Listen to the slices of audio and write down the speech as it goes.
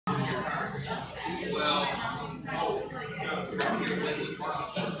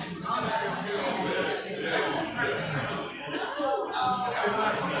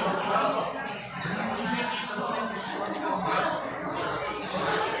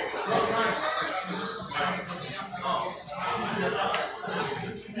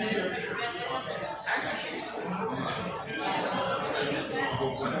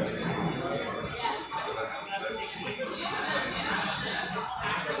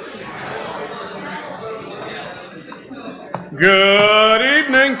Good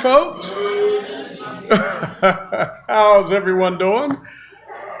evening, folks. How's everyone doing?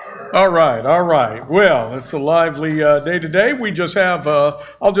 All right. Well, it's a lively day today. We just have,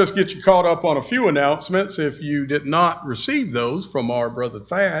 I'll just get you caught up on a few announcements if you did not receive those from our brother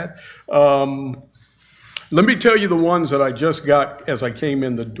Thad. Let me tell you the ones that I just got as I came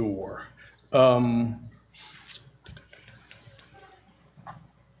in the door.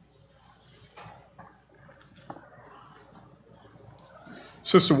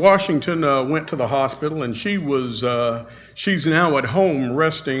 Sister Washington went to the hospital, and she's now at home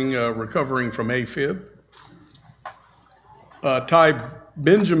resting, recovering from AFib. Ty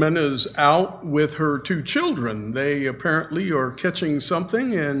Benjamin is out with her 2 children. They apparently are catching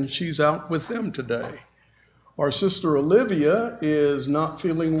something, and she's out with them today. Our sister Olivia is not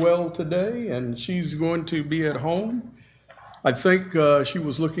feeling well today, and she's going to be at home. I think she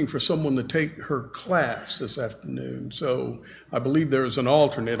was looking for someone to take her class this afternoon, so I believe there's an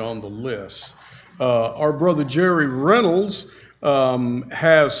alternate on the list. Our brother Jerry Reynolds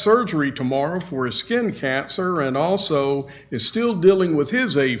has surgery tomorrow for his skin cancer and also is still dealing with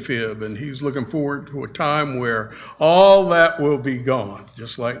his AFib, and he's looking forward to a time where all that will be gone,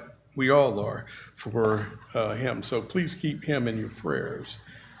 just like we all are for him. So please keep him in your prayers.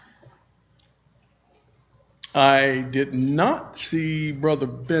 I did not see Brother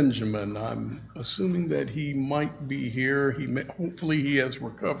Benjamin. I'm assuming that he might be here. Hopefully he has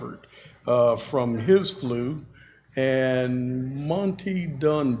recovered from his flu. And Monty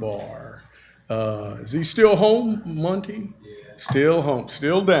Dunbar. Is he still home, Monty? Yeah. Still home,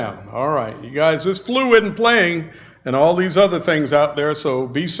 still down. All right, you guys, this flu isn't playing and all these other things out there, so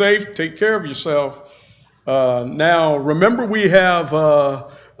be safe, take care of yourself. Now, remember we have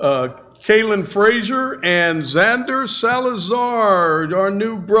Kaylin Frazier and Xander Salazar, our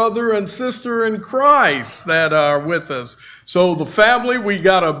new brother and sister in Christ that are with us. So the family, we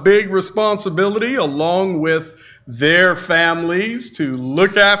got a big responsibility along with their families to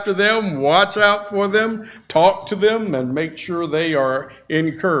look after them, watch out for them, talk to them, and make sure they are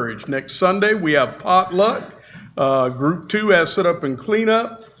encouraged. Next Sunday, we have potluck. Group 2 has sit up and clean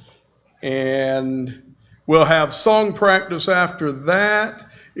up. And we'll have song practice after that.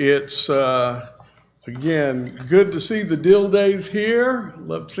 It's, again, good to see the Dill Days here.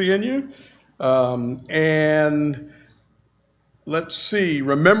 Love seeing you. And let's see.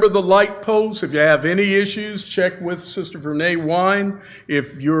 Remember the light posts. If you have any issues, check with Sister Vernay Wine.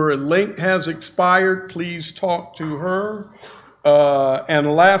 If your link has expired, please talk to her. And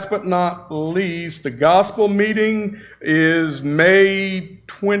last but not least, the gospel meeting is May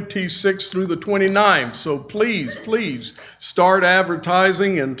 26th through the 29th. So please start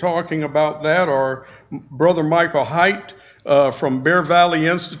advertising and talking about that. Our brother Michael Height from Bear Valley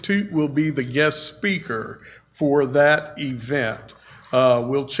Institute will be the guest speaker for that event.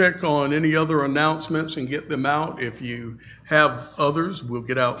 We'll check on any other announcements and get them out. If you have others, we'll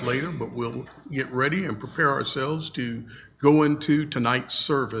get out later, but we'll get ready and prepare ourselves to go into tonight's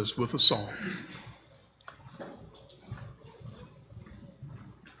service with a song.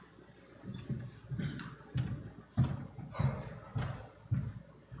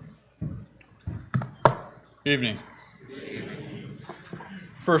 Evening.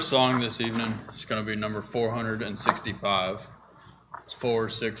 First song this evening is going to be number 465. It's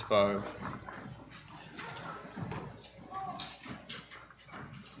 465.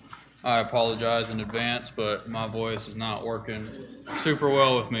 I apologize in advance, but my voice is not working super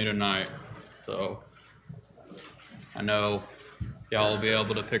well with me tonight. So I know y'all will be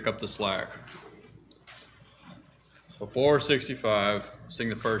able to pick up the slack. So 465, sing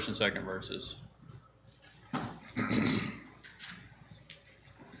the first and second verses.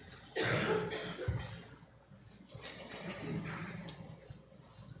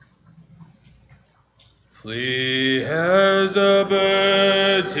 Flee as a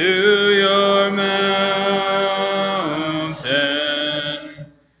bird to your mountain,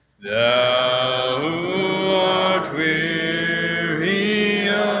 thou who art weary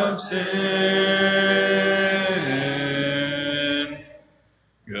of sin.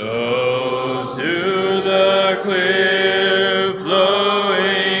 Go to the clear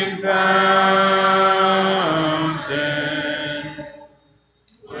flowing fountain,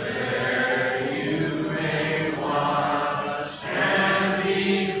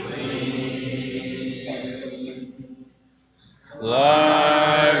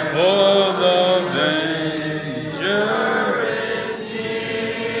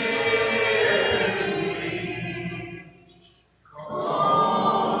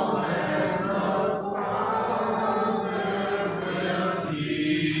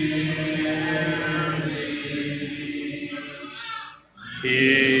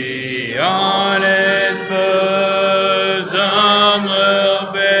 He on his bosom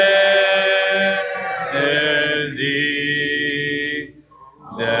will bear thee,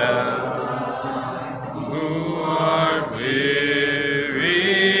 thou who art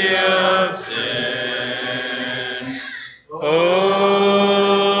weary of sin. O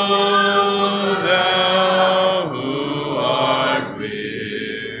thou who art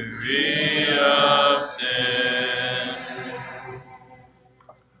weary of sin.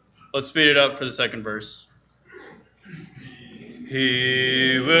 Let's speed it up for the second verse.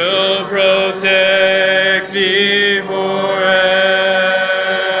 He will protect thee forever,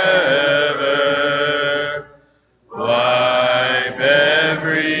 wipe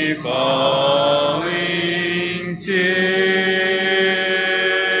every falling tear.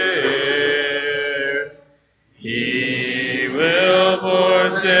 He will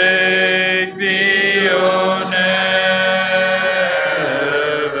forsake thee, O never,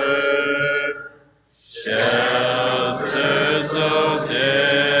 shelter so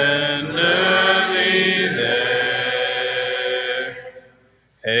tenderly there.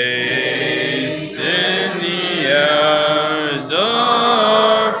 Hasten, the hours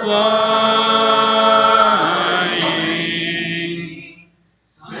are flying.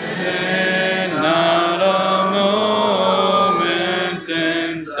 Spend not a moment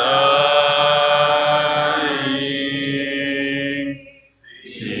in sighing.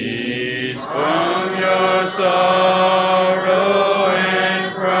 Cease from your sorrow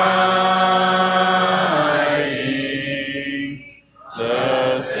and crying.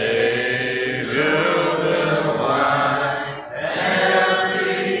 The Savior will wipe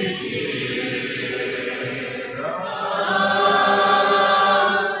every tear.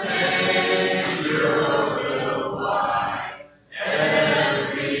 The Savior will wipe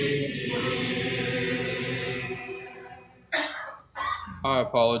every tear. I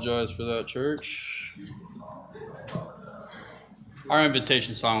apologize for that, church. Our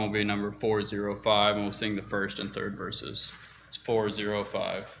invitation song will be number 405, and we'll sing the first and third verses. It's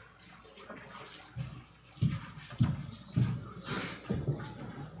 405.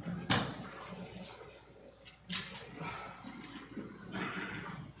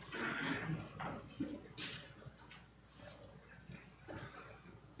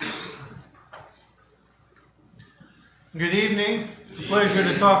 Good evening. It's a pleasure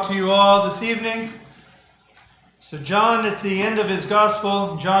to talk to you all this evening. So John, at the end of his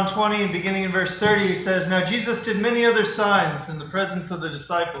gospel, John 20, and beginning in verse 30, he says, "Now Jesus did many other signs in the presence of the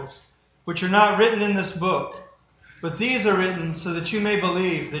disciples, which are not written in this book. But these are written so that you may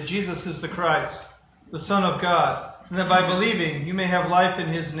believe that Jesus is the Christ, the Son of God, and that by believing you may have life in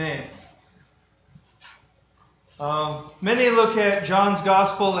his name." Many look at John's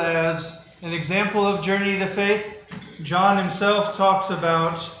gospel as an example of journey to faith. John himself talks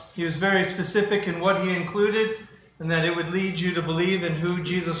about, he was very specific in what he included, and that it would lead you to believe in who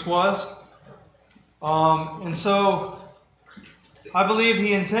Jesus was. And so I believe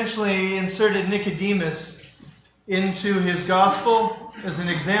he intentionally inserted Nicodemus into his gospel as an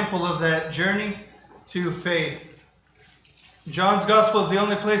example of that journey to faith. John's gospel is the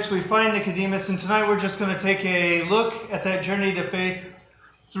only place we find Nicodemus, and tonight we're just going to take a look at that journey to faith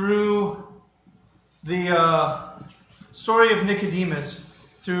through the story of Nicodemus,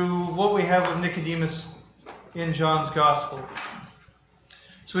 through what we have of Nicodemus in John's gospel.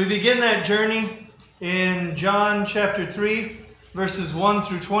 So we begin that journey in John chapter 3, verses 1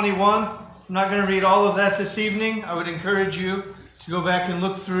 through 21. I'm not going to read all of that this evening. I would encourage you to go back and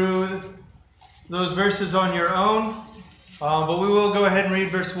look through those verses on your own. But we will go ahead and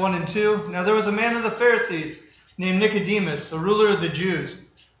read verse 1 and 2. "Now there was a man of the Pharisees named Nicodemus, a ruler of the Jews.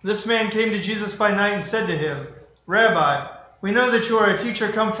 This man came to Jesus by night and said to him, 'Rabbi, we know that you are a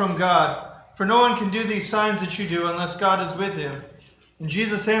teacher come from God, for no one can do these signs that you do unless God is with him.' And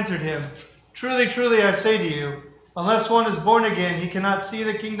Jesus answered him, 'Truly, truly, I say to you, unless one is born again, he cannot see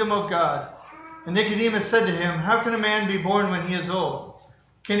the kingdom of God.' And Nicodemus said to him, 'How can a man be born when he is old?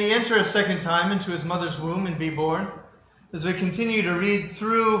 Can he enter a second time into his mother's womb and be born?'" As we continue to read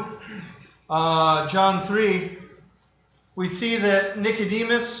through John 3, we see that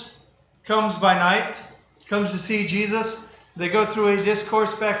Nicodemus comes by night, comes to see Jesus. They go through a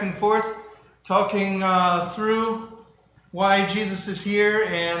discourse back and forth, talking through why Jesus is here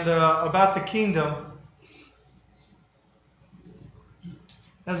and about the kingdom.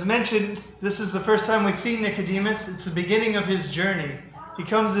 As mentioned, this is the first time we see Nicodemus. It's the beginning of his journey. He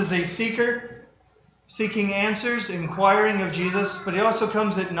comes as a seeker, seeking answers, inquiring of Jesus, but he also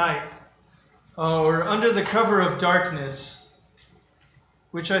comes at night, or under the cover of darkness,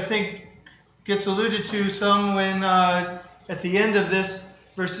 which I think gets alluded to some when at the end of this,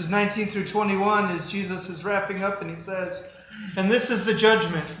 verses 19 through 21, as Jesus is wrapping up, and he says, "And this is the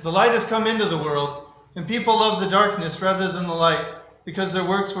judgment. The light has come into the world, and people love the darkness rather than the light, because their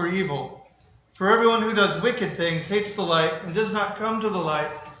works were evil. For everyone who does wicked things hates the light and does not come to the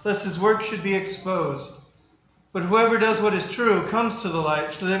light, lest his work should be exposed. But whoever does what is true comes to the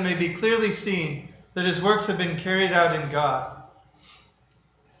light, so that it may be clearly seen that his works have been carried out in God."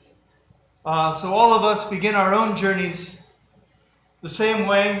 So all of us begin our own journeys the same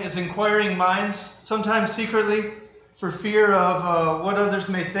way, as inquiring minds, sometimes secretly for fear of what others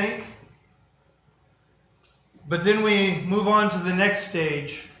may think. But then we move on to the next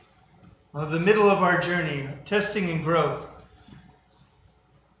stage, the middle of our journey, testing and growth.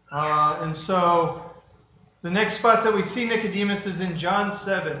 And so the next spot that we see Nicodemus is in John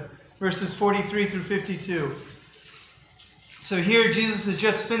 7, verses 43 through 52. So here Jesus has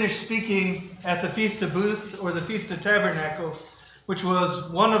just finished speaking at the Feast of Booths, or the Feast of Tabernacles, which was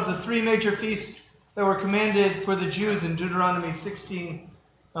one of the three major feasts that were commanded for the Jews in Deuteronomy 16,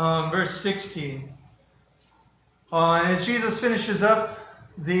 verse 16. As Jesus finishes up,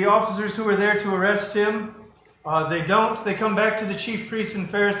 the officers who were there to arrest him, they come back to the chief priests and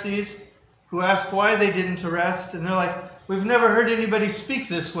Pharisees, who ask why they didn't arrest, and they're like, "We've never heard anybody speak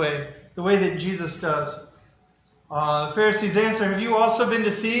this way, the way that Jesus does." The Pharisees answer, "Have you also been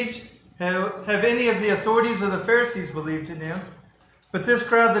deceived? Have any of the authorities of the Pharisees believed in him? But this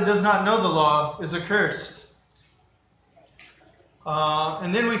crowd that does not know the law is accursed."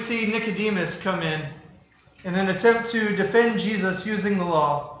 And then we see Nicodemus come in in an attempt to defend Jesus using the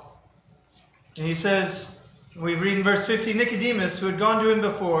law. And he says, we read in verse 50, "Nicodemus, who had gone to him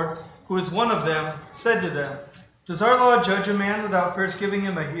before, who was one of them, said to them, 'Does our law judge a man without first giving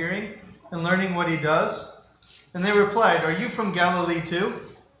him a hearing and learning what he does?' And they replied, 'Are you from Galilee too?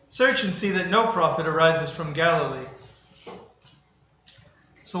 Search and see that no prophet arises from Galilee.'"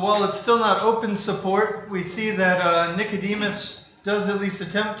 So while it's still not open support, we see that Nicodemus does at least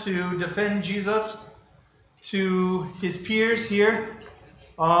attempt to defend Jesus to his peers here.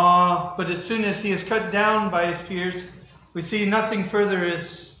 But as soon as he is cut down by his peers, we see nothing further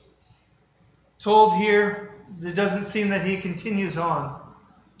is told here. It doesn't seem that he continues on.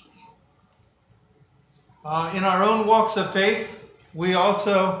 In our own walks of faith, we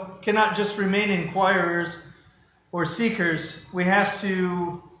also cannot just remain inquirers or seekers. We have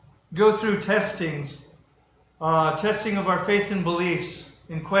to go through testings, testing of our faith and beliefs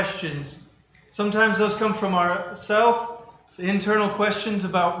and questions. Sometimes those come from ourselves, internal questions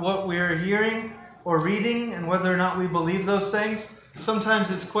about what we're hearing or reading and whether or not we believe those things. Sometimes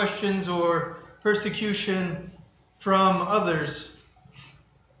it's questions or persecution from others.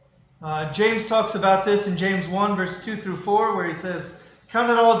 James talks about this in James 1, verse 2 through 4, where he says, "Count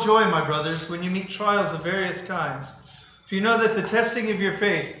it all joy, my brothers, when you meet trials of various kinds. For you know that the testing of your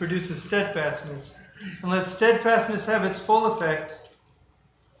faith produces steadfastness. And let steadfastness have its full effect,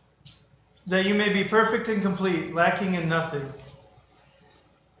 that you may be perfect and complete, lacking in nothing."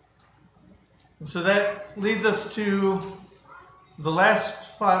 And so that leads us to the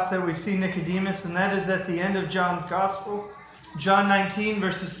last spot that we see Nicodemus, and that is at the end of John's Gospel. John 19,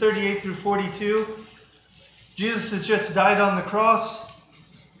 verses 38 through 42. Jesus has just died on the cross.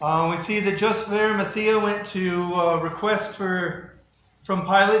 We see that Joseph of Arimathea went to request from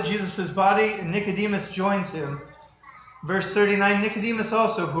Pilate Jesus' body, and Nicodemus joins him. Verse 39, "Nicodemus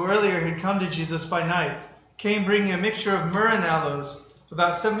also, who earlier had come to Jesus by night, came bringing a mixture of myrrh and aloes,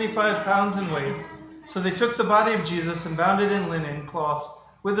 about 75 pounds in weight. So they took the body of Jesus and bound it in linen cloths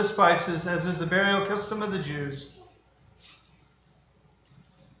with the spices, as is the burial custom of the Jews."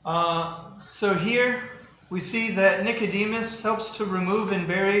 So here we see that Nicodemus helps to remove and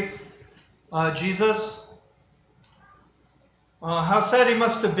bury Jesus. How sad he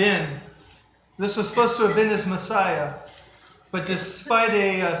must have been. This was supposed to have been his Messiah. But despite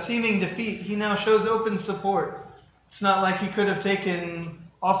a seeming defeat, he now shows open support. It's not like he could have taken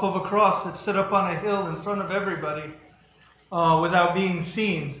off of a cross that's set up on a hill in front of everybody without being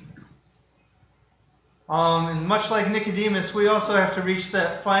seen. And much like Nicodemus, we also have to reach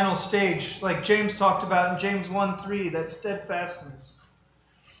that final stage, like James talked about in James 1:3, that steadfastness.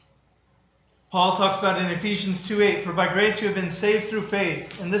 Paul talks about in Ephesians 2:8, "For by grace you have been saved through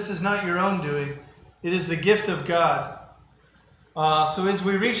faith, and this is not your own doing. It is the gift of God." So as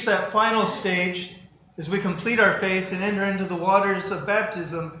we reach that final stage, as we complete our faith and enter into the waters of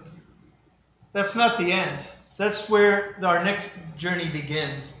baptism, that's not the end. That's where our next journey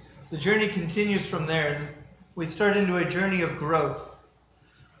begins. The journey continues from there. We start into a journey of growth.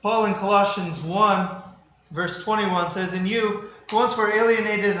 Paul in Colossians 1, verse 21 says, "And you, who once were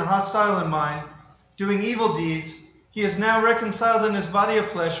alienated and hostile in mind, doing evil deeds, he is now reconciled in his body of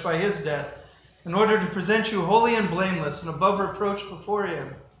flesh by his death, in order to present you holy and blameless and above reproach before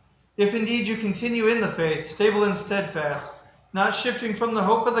him. If indeed you continue in the faith, stable and steadfast, not shifting from the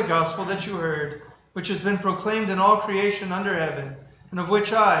hope of the gospel that you heard, which has been proclaimed in all creation under heaven, and of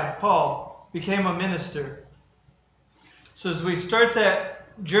which I, Paul, became a minister. So as we start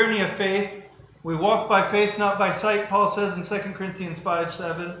that journey of faith, we walk by faith, not by sight, Paul says in 2 Corinthians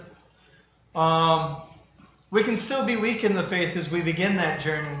 5:7. We can still be weak in the faith as we begin that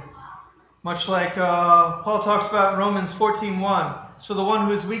journey. Much like Paul talks about in Romans 14:1. So the one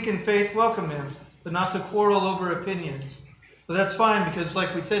who is weak in faith, welcome him, but not to quarrel over opinions. But that's fine because,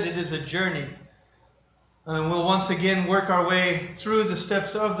 like we said, it is a journey. And we'll once again work our way through the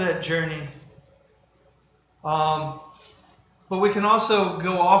steps of that journey. But we can also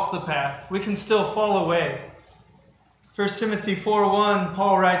go off the path. We can still fall away. 1 Timothy 4:1,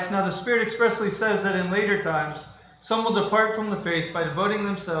 Paul writes, "Now the Spirit expressly says that in later times some will depart from the faith by devoting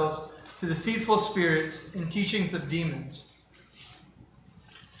themselves to deceitful spirits and teachings of demons."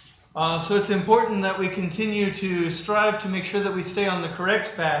 So it's important that we continue to strive to make sure that we stay on the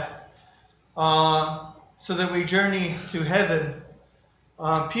correct path so that we journey to heaven.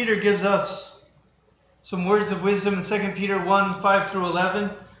 Peter gives us some words of wisdom in 2 Peter 1:5-11.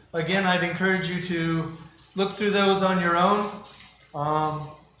 Again, I'd encourage you to look through those on your own.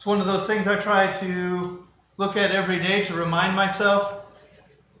 It's one of those things I try to look at every day to remind myself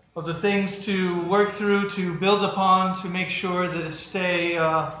of the things to work through, to build upon, to make sure that it stay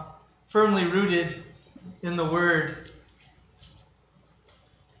firmly rooted in the Word.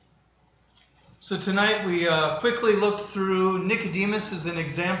 So tonight we quickly looked through Nicodemus as an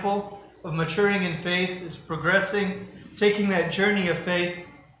example of maturing in faith, is progressing, taking that journey of faith.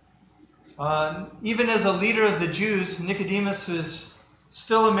 Even as a leader of the Jews, Nicodemus is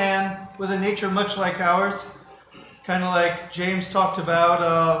still a man with a nature much like ours, kind of like James talked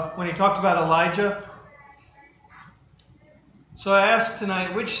about when he talked about Elijah. So I ask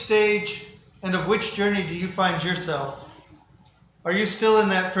tonight, which stage and of which journey do you find yourself? Are you still in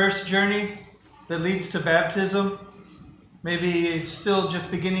that first journey that leads to baptism? Maybe still just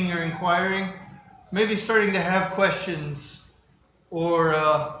beginning your inquiring? Maybe starting to have questions or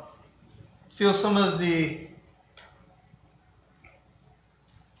feel some of the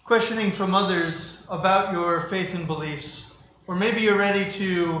questioning from others about your faith and beliefs. Or maybe you're ready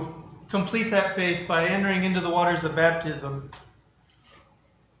to complete that faith by entering into the waters of baptism.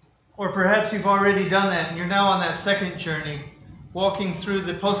 Or perhaps you've already done that and you're now on that second journey, walking through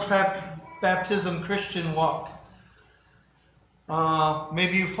the post-baptism Christian walk.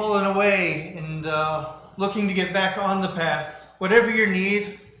 Maybe you've fallen away and looking to get back on the path. Whatever your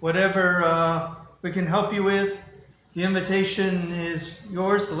need, whatever we can help you with, the invitation is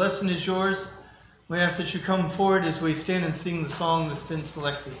yours, the lesson is yours. We ask that you come forward as we stand and sing the song that's been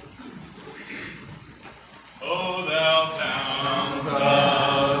selected. O thou fount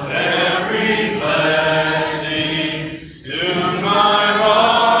of every blessing, tune my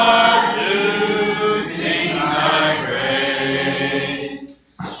heart to sing thy praise.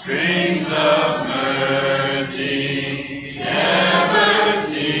 Streams of mercy, ever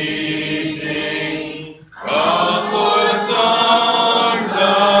ceasing, call for songs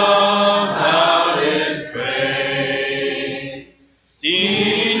of loudest praise.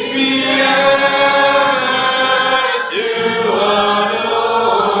 Teach me ever to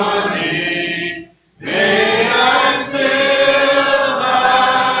adore thee.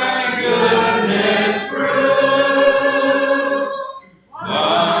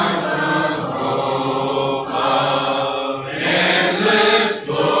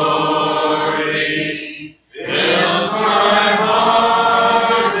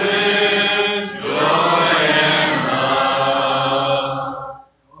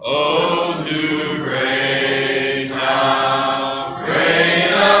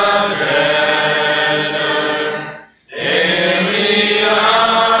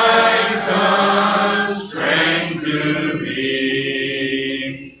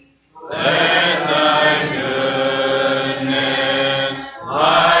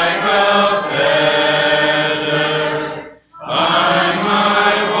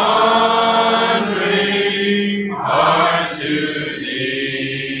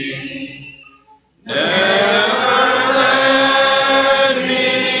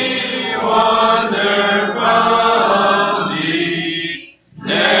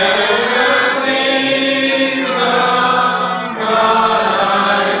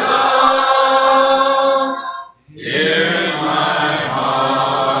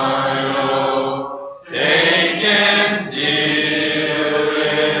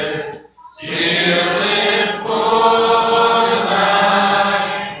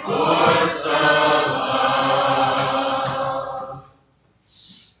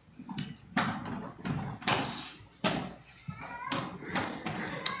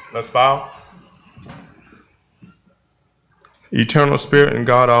 Let's bow. Eternal Spirit and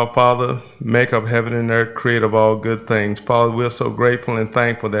God our Father, make of heaven and earth, creator of all good things. Father, we're so grateful and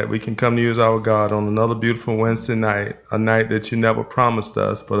thankful that we can come to you as our God on another beautiful Wednesday night, a night that you never promised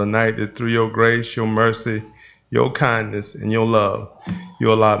us, but a night that through your grace, your mercy, your kindness, and your love,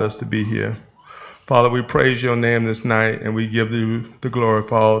 you allowed us to be here. Father, we praise your name this night, and we give you the glory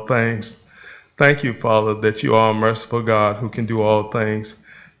for all things. Thank you, Father, that you are a merciful God who can do all things.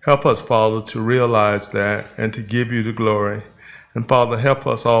 Help us, Father, to realize that and to give you the glory. And Father, help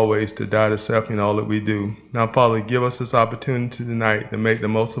us always to die to self in all that we do. Now, Father, give us this opportunity tonight to make the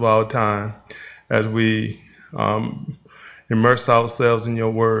most of our time as we immerse ourselves in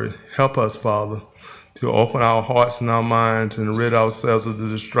your word. Help us, Father, to open our hearts and our minds and rid ourselves of the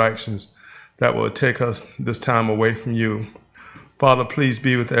distractions that will take us this time away from you. Father, please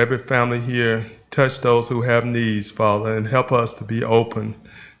be with every family here. Touch those who have needs, Father, and help us to be open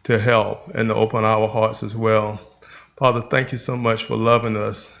to help and to open our hearts as well. Father, thank you so much for loving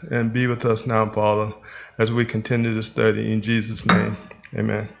us, and be with us now, Father, as we continue to study. In Jesus' name,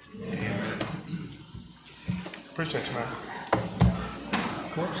 amen. Amen. Appreciate you, man.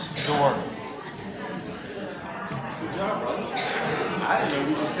 Of course. Good work. Good job, brother. I didn't know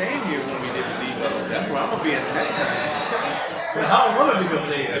we were staying here when we didn't leave up. That's where I'm going to be at the next time. But I don't want to leave up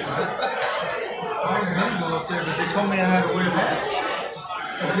there. I was going to go up there, but they told me I had to wear that.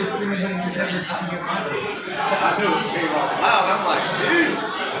 As if things didn't ever get my way. I knew it came off loud. I'm like, dude.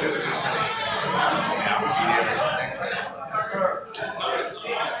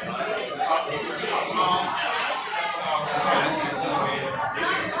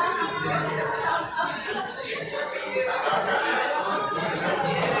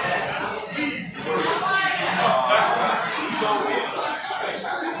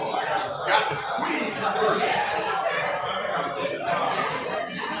 Got to squeeze through.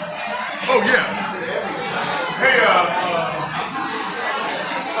 Oh, yeah. Hey,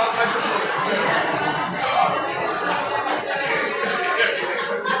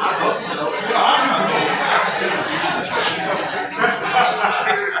 I hope so.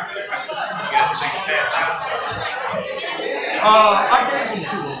 I gave them to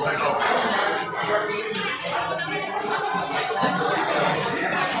her right off.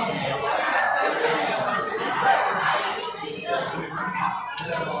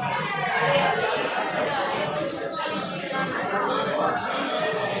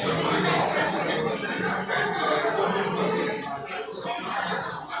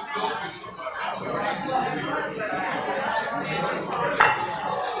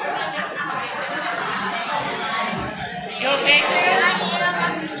 You okay, Chris?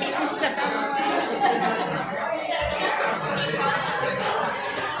 I'm just taking stuff out.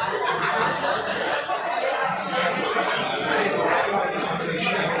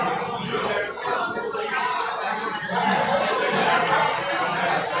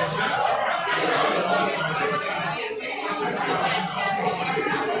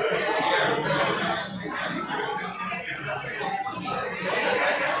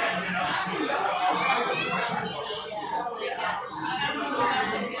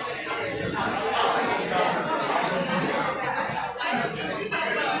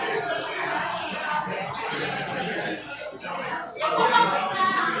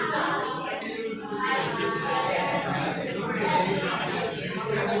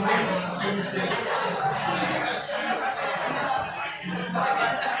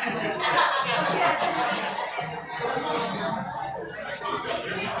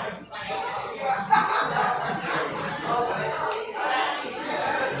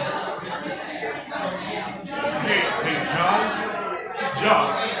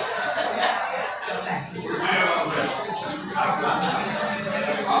 John.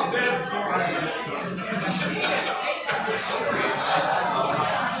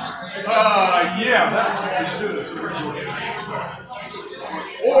 Yeah, that would be good.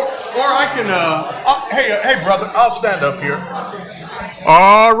 Or I can, hey, brother, I'll stand up here.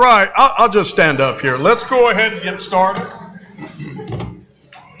 All right, I'll just stand up here. Let's go ahead and get started.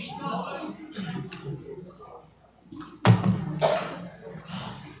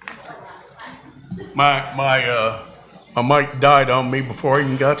 My mic died on me before I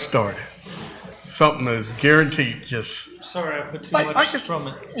even got started. Something is guaranteed. Just Sorry, I put too much from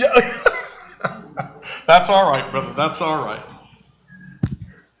it. yeah. That's all right, brother. That's all right.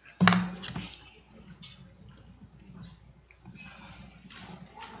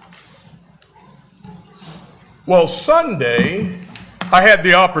 Well, Sunday I had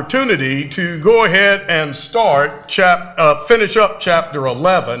the opportunity to go ahead and finish up chapter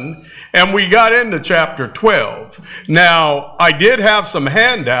 11, and we got into chapter 12. Now, I did have some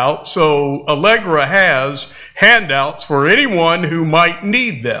handouts, so Allegra has handouts for anyone who might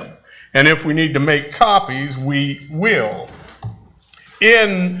need them. And if we need to make copies, we will.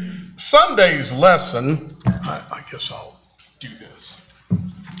 In Sunday's lesson, I guess I'll do this.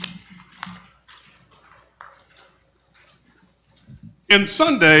 In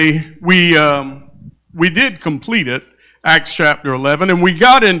Sunday, we did complete it, Acts chapter 11, and we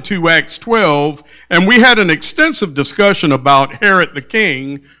got into Acts 12, and we had an extensive discussion about Herod the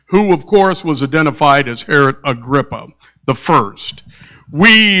king, who, of course, was identified as Herod Agrippa the first.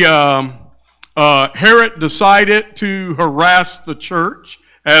 Herod decided to harass the church,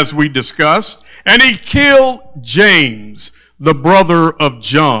 as we discussed, and he killed James, the brother of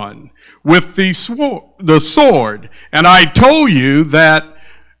John, with the sword. And I told you that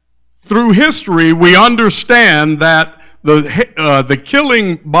through history, we understand that the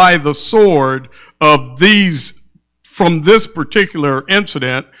killing by the sword of from this particular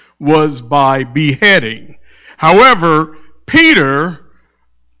incident was by beheading. However, Peter,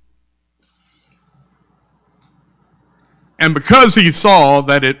 and because he saw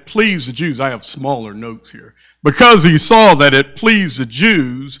that it pleased the Jews, I have smaller notes here. Because he saw that it pleased the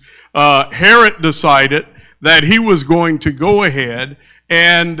Jews, Herod decided that he was going to go ahead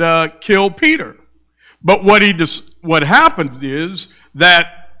and kill Peter. But what happened is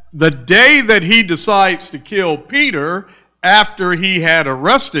that the day that he decides to kill Peter, after he had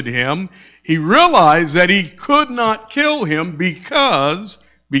arrested him, he realized that he could not kill him because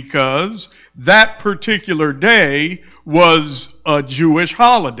that particular day was a Jewish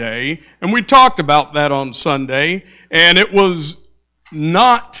holiday, and we talked about that on Sunday, and it was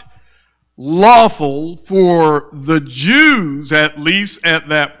not lawful for the Jews, at least at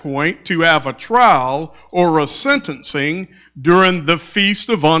that point, to have a trial or a sentencing during the Feast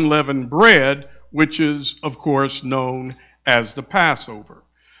of Unleavened Bread, which is, of course, known as the Passover.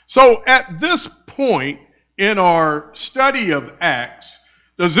 So at this point in our study of Acts,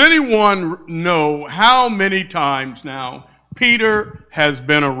 does anyone know how many times now Peter has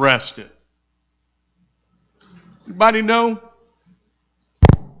been arrested? Anybody know?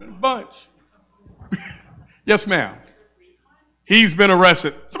 A bunch. Yes, ma'am. He's been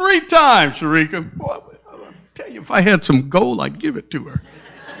arrested 3 times, Sharika. Boy, I'll tell you, if I had some gold, I'd give it to her.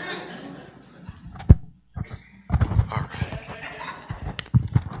 All right.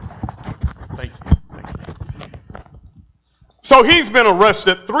 Thank you. So he's been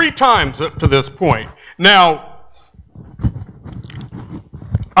arrested 3 times up to this point. Now,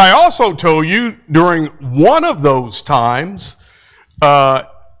 I also told you during one of those times,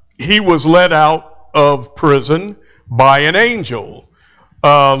 he was let out of prison by an angel.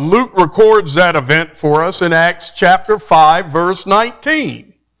 Luke records that event for us in Acts chapter 5, verse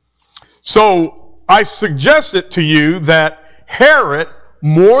 19. So I suggested to you that Herod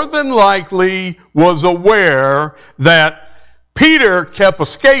more than likely was aware that Peter kept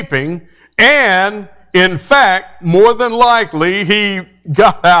escaping, and in fact, more than likely, he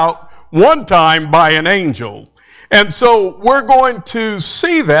got out one time by an angel. And so we're going to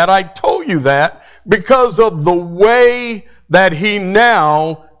see that. I told you that because of the way that he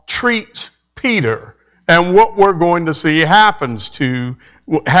now treats Peter and what we're going to see happen to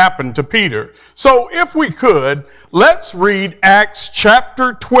Peter. So if we could, let's read Acts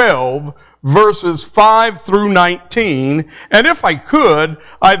chapter 12, verses 5 through 19. And if I could,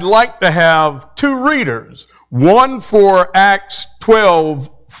 I'd like to have 2 readers, one for Acts 12,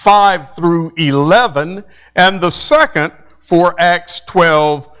 5 through 11, and the second for Acts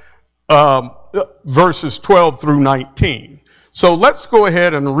 12, verses 12 through 19. So let's go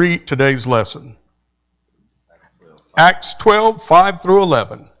ahead and read today's lesson. Acts 12, 5 through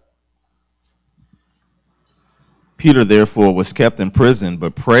 11. Peter therefore was kept in prison,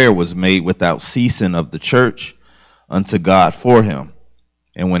 but prayer was made without ceasing of the church unto God for him.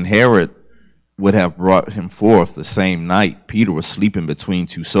 And when Herod would have brought him forth the same night, Peter was sleeping between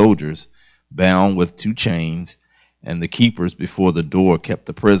 2 soldiers, bound with 2 chains, and the keepers before the door kept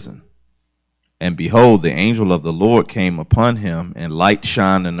the prison. And behold, the angel of the Lord came upon him, and light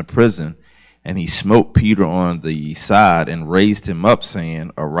shined in the prison, and he smote Peter on the side and raised him up, saying,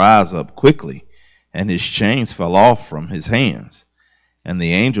 Arise up quickly. And his chains fell off from his hands. And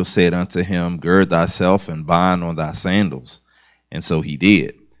the angel said unto him, Gird thyself and bind on thy sandals. And so he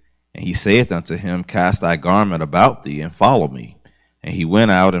did. And he saith unto him, Cast thy garment about thee, and follow me. And he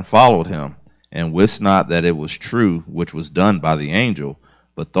went out and followed him, and wist not that it was true which was done by the angel,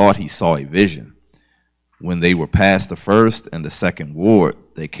 but thought he saw a vision. When they were past the first and the second ward,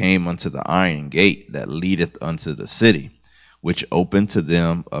 they came unto the iron gate that leadeth unto the city, which opened to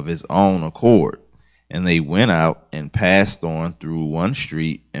them of his own accord. And they went out and passed on through one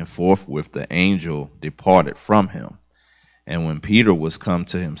street, and forthwith the angel departed from him. And when Peter was come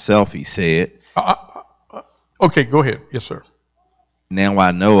to himself, he said, Okay, go ahead. Yes, sir. Now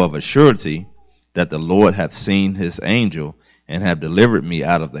I know of a surety that the Lord hath seen his angel, and have delivered me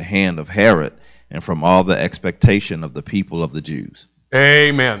out of the hand of Herod, and from all the expectation of the people of the Jews.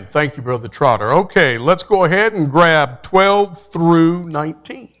 Amen. Thank you, Brother Trotter. Okay, let's go ahead and grab 12 through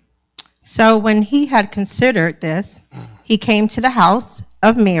 19. So when he had considered this, he came to the house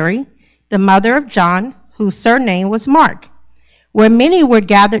of Mary, the mother of John, whose surname was Mark, where many were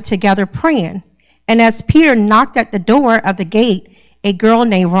gathered together praying. And as Peter knocked at the door of the gate, a girl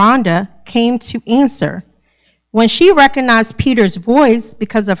named Rhonda came to answer. When she recognized Peter's voice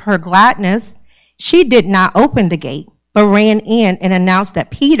because of her gladness, she did not open the gate, but ran in and announced that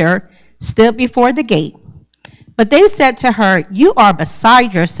Peter stood before the gate. But they said to her, "You are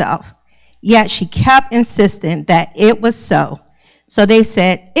beside yourself." Yet she kept insisting that it was so. So they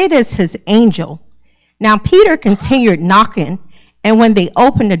said, "It is his angel." Now Peter continued knocking, and when they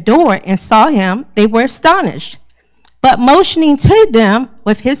opened the door and saw him, they were astonished. But motioning to them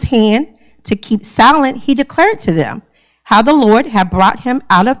with his hand to keep silent, he declared to them how the Lord had brought him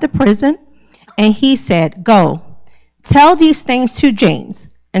out of the prison. And he said, "Go, tell these things to James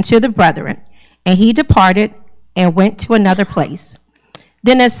and to the brethren." And he departed and went to another place.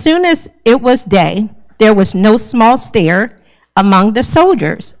 Then as soon as it was day, there was no small stir among the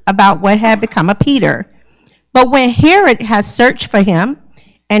soldiers about what had become of Peter. But when Herod had searched for him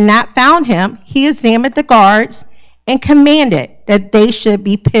and not found him, he examined the guards and commanded that they should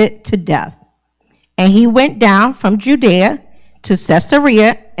be put to death. And he went down from Judea to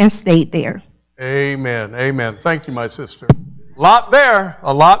Caesarea and stayed there. Amen. Amen. Thank you, my sister. A lot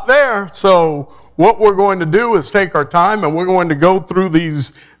there. So what we're going to do is take our time and we're going to go through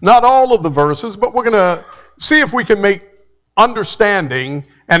these, not all of the verses, but we're going to see if we can make understanding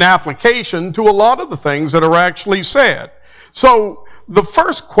and application to a lot of the things that are actually said. So the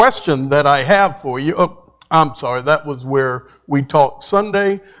first question that I have for you, I'm sorry, that was where we talked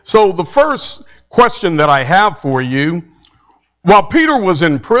Sunday. So the first question that I have for you, while Peter was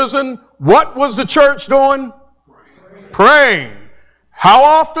in prison, what was the church doing? Praying. How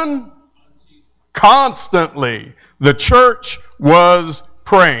often? Constantly. The church was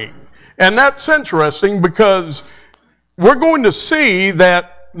praying. And that's interesting because we're going to see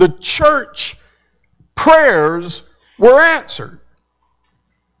that the church prayers were answered.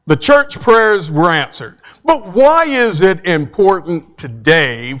 The church prayers were answered. But why is it important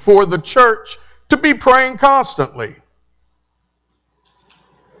today for the church to be praying constantly?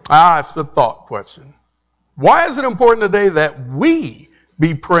 It's the thought question. Why is it important today that we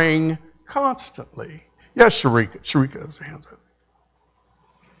be praying constantly? Yes, Sharika. Sharika has her hands up.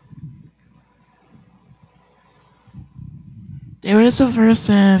 There is a verse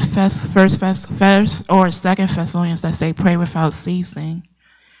in first or Second Thessalonians that say, "Pray without ceasing."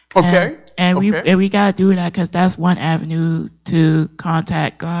 Okay. And we gotta do that because that's one avenue to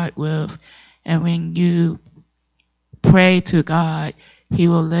contact God with. And when you pray to God, He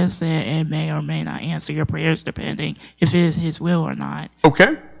will listen and may or may not answer your prayers, depending if it is His will or not.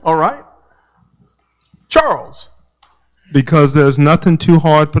 Okay. All right. Charles. Because there's nothing too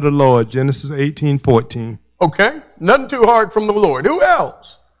hard for the Lord. Genesis 18:14. Okay. Nothing too hard from the Lord. Who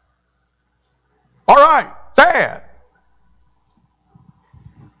else? All right. Thad.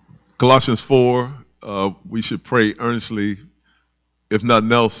 Colossians 4, we should pray earnestly, if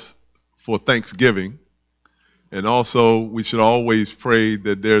nothing else, for thanksgiving. And also, we should always pray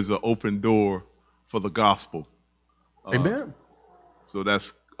that there's an open door for the gospel. Amen. So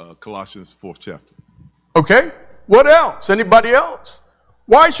that's Colossians 4th chapter. Okay. What else? Anybody else?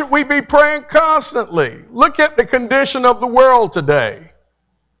 Why should we be praying constantly? Look at the condition of the world today.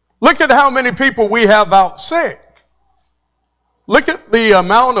 Look at how many people we have out sick. Look at the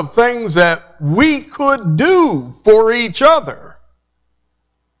amount of things that we could do for each other.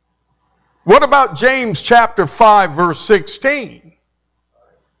 What about James chapter 5, verse 16?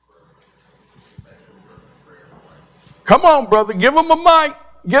 Come on, brother, give him a mic.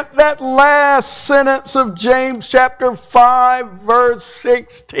 Get that last sentence of James chapter 5, verse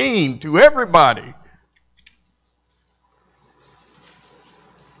 16 to everybody.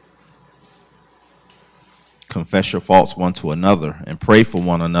 Confess your faults one to another, and pray for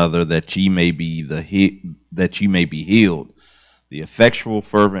one another that ye may be healed. The effectual,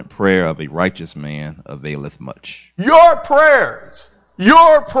 fervent prayer of a righteous man availeth much. Your prayers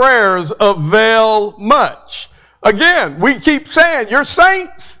Your prayers avail much. Again, we keep saying, you're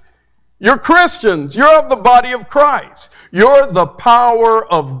saints, you're Christians, you're of the body of Christ. You're the power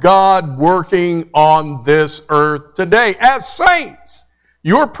of God working on this earth today. As saints,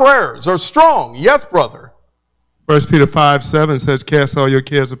 your prayers are strong. Yes, brother. 1 Peter 5:7 says, cast all your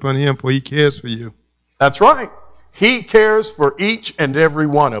cares upon him, for he cares for you. That's right. He cares for each and every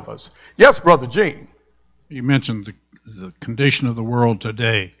one of us. Yes, Brother Gene. You mentioned the condition of the world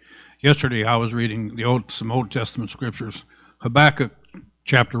today. Yesterday I was reading some Old Testament scriptures. Habakkuk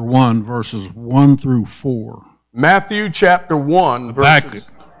chapter 1, verses 1 through 4. Matthew chapter 1, verses...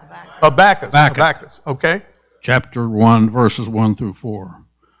 Habakkuk. Okay. Chapter 1, verses 1 through 4.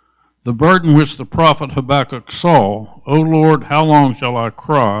 The burden which the prophet Habakkuk saw, O Lord, how long shall I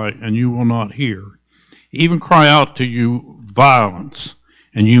cry, and you will not hear? Even cry out to you violence,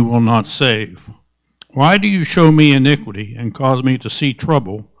 and you will not save. Why do you show me iniquity and cause me to see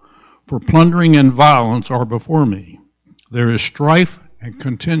trouble? For plundering and violence are before me. There is strife and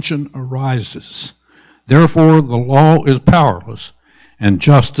contention arises. Therefore the law is powerless, and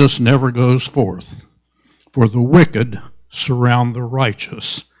justice never goes forth. For the wicked surround the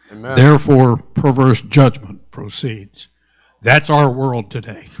righteous. Amen. Therefore perverse judgment proceeds. That's our world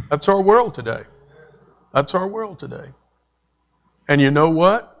today. That's our world today. That's our world today. And you know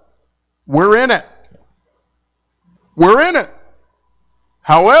what? We're in it. We're in it.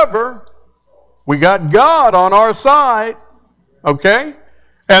 However, we got God on our side, okay?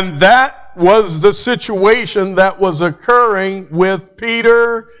 And that was the situation that was occurring with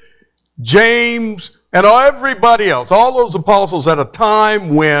Peter, James, and everybody else, all those apostles at a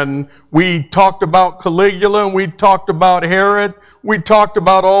time when we talked about Caligula and we talked about Herod, we talked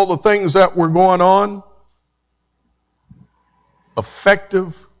about all the things that were going on.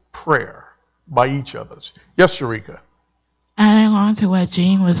 Effective prayer by each of us. Yes, Sharika. Adding on to what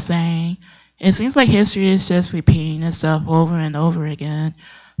Gene was saying, it seems like history is just repeating itself over and over again.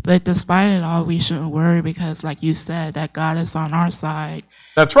 But despite it all, we shouldn't worry because, like you said, that God is on our side.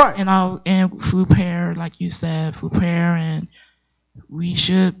 That's right. And through prayer, like you said, through prayer, and we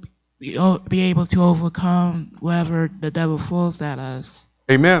should be able to overcome whatever the devil throws at us.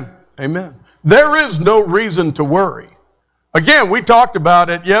 Amen. Amen. There is no reason to worry. Again, we talked about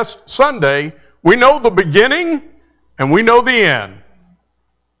it, yes, Sunday. We know the beginning and we know the end.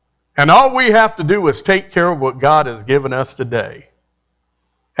 And all we have to do is take care of what God has given us today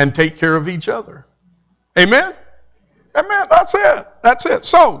and take care of each other. Amen? Amen. That's it. That's it.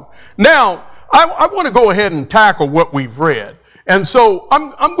 So now I want to go ahead and tackle what we've read. And so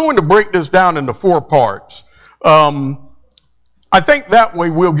I'm going to break this down into 4 parts. I think that way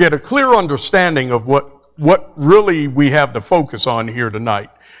we'll get a clear understanding of what really we have to focus on here tonight.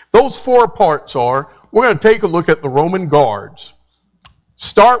 Those 4 parts are, we're going to take a look at the Roman guards.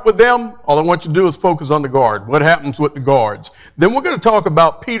 Start with them. All I want you to do is focus on the guard. What happens with the guards? Then we're going to talk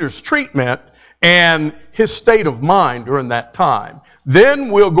about Peter's treatment and his state of mind during that time. Then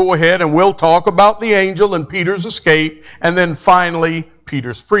we'll go ahead and we'll talk about the angel and Peter's escape. And then finally,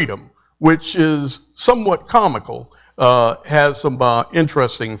 Peter's freedom, which is somewhat comical, has some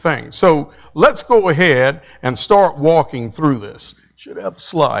interesting things. So let's go ahead and start walking through this. Should have a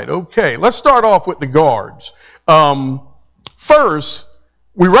slide. Okay, let's start off with the guards. First,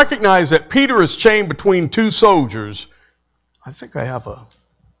 we recognize that Peter is chained between 2 soldiers. I think I have a...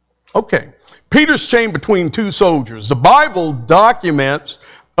 Okay. Peter's chained between 2 soldiers. The Bible documents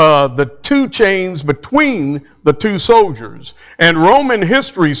the 2 chains between the 2 soldiers. And Roman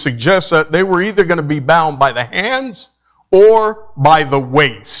history suggests that they were either going to be bound by the hands or by the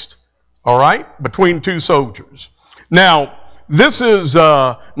waist. All right? Between 2 soldiers. Now, this is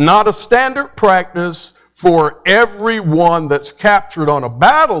not a standard practice for everyone that's captured on a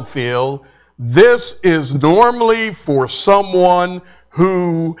battlefield. This is normally for someone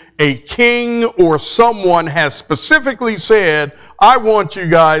who a king or someone has specifically said, I want you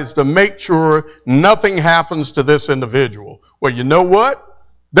guys to make sure nothing happens to this individual. Well, you know what?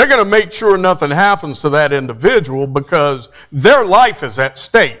 They're going to make sure nothing happens to that individual because their life is at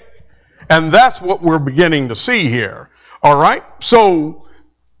stake. And that's what we're beginning to see here. All right? So,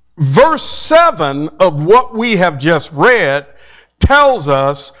 verse 7 of what we have just read tells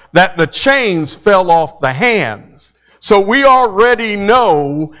us that the chains fell off the hands. So we already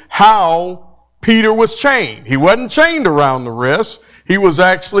know how Peter was chained. He wasn't chained around the wrist. He was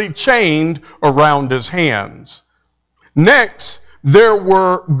actually chained around his hands. Next, there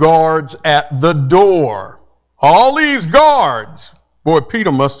were guards at the door. All these guards. Boy,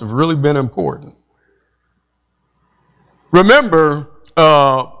 Peter must have really been important. Remember,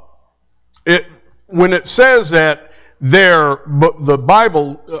 when it says that the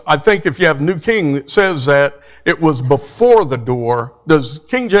Bible, I think if you have New King, it says that it was before the door. Does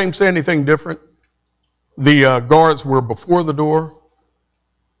King James say anything different? The guards were before the door?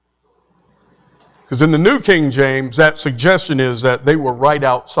 Because in the New King James, that suggestion is that they were right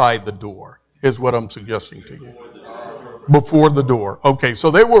outside the door, is what I'm suggesting to you. Before the door. Okay, so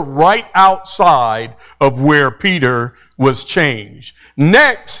they were right outside of where Peter was changed.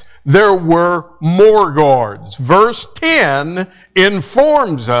 Next, there were more guards. Verse 10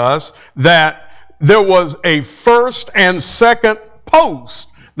 informs us that there was a first and second post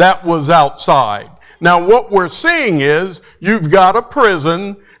that was outside. Now, what we're seeing is you've got a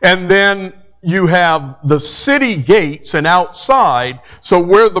prison, and then you have the city gates and outside. So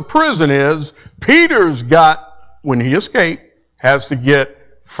where the prison is, Peter's got, when he escaped, has to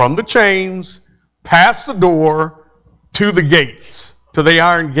get from the chains, past the door, to the gates, to the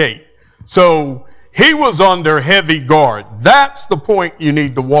iron gate. So he was under heavy guard. That's the point you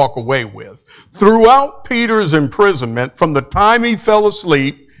need to walk away with. Throughout Peter's imprisonment, from the time he fell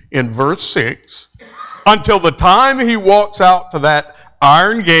asleep in verse 6, until the time he walks out to that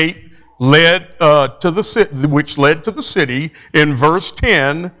iron gate led to the city, which led to the city in verse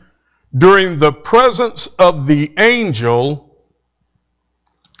 10, during the presence of the angel.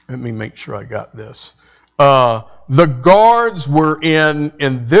 Let me make sure I got this. The guards were in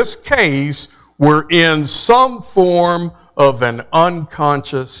this case, were in some form of an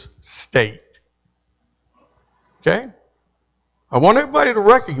unconscious state. Okay? I want everybody to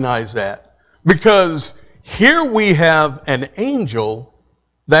recognize that, because here we have an angel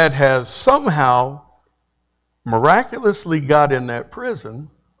that has somehow miraculously got in that prison,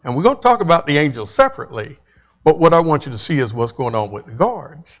 and we're going to talk about the angel separately, but what I want you to see is what's going on with the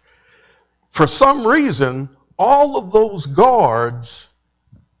guards. For some reason, all of those guards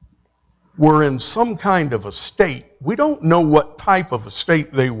were in some kind of a state. We don't know what type of a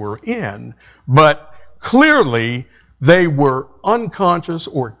state they were in, but clearly they were unconscious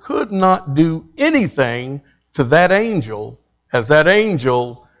or could not do anything to that angel, as that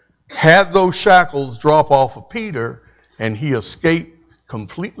angel had those shackles drop off of Peter, and he escaped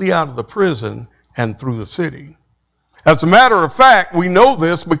completely out of the prison and through the city. As a matter of fact, we know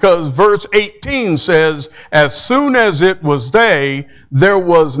this because verse 18 says, as soon as it was day, there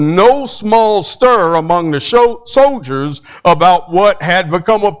was no small stir among the soldiers about what had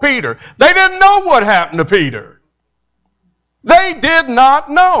become of Peter. They didn't know what happened to Peter. They did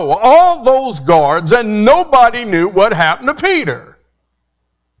not know. All those guards, and nobody knew what happened to Peter.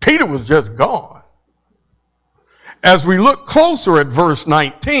 Peter was just gone. As we look closer at verse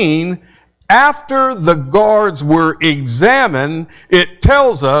 19, after the guards were examined, it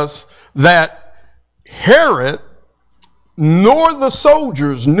tells us that Herod nor the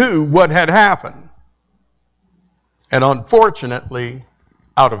soldiers knew what had happened. And unfortunately,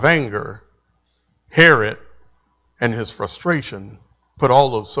 out of anger, Herod and his frustration put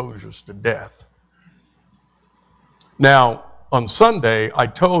all those soldiers to death. Now, on Sunday, I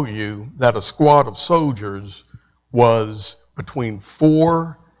told you that a squad of soldiers was between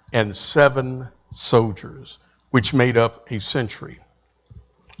 4 and 7 soldiers, which made up a century.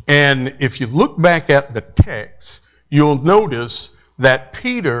 And if you look back at the text, you'll notice that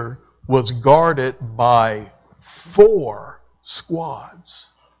Peter was guarded by 4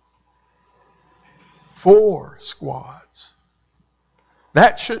 squads. 4 squads.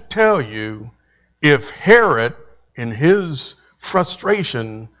 That should tell you if Herod, in his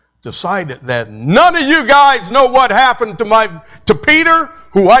frustration, decided that none of you guys know what happened to Peter,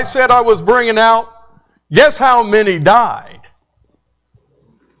 who I said I was bringing out. Guess how many died?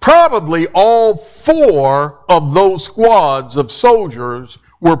 Probably all 4 of those squads of soldiers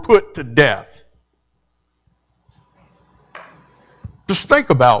were put to death. Just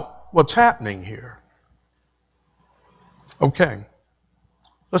think about what's happening here. Okay,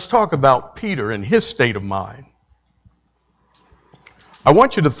 let's talk about Peter and his state of mind. I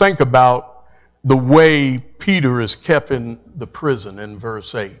want you to think about the way Peter is kept in the prison in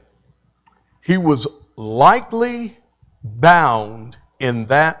verse 8. He was likely bound in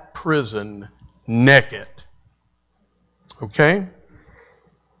that prison naked. Okay?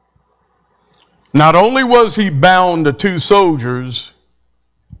 Not only was he bound to 2 soldiers,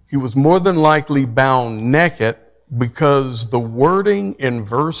 he was more than likely bound naked, because the wording in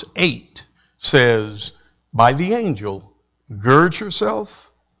verse 8 says, by the angel, gird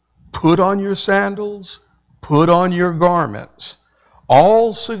yourself, put on your sandals, put on your garments.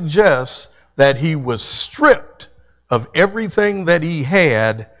 All suggests that he was stripped of everything that he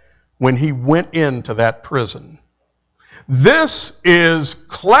had when he went into that prison. This is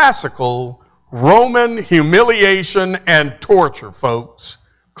classical Roman humiliation and torture, folks.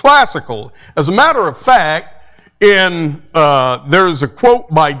 Classical. As a matter of fact, there's a quote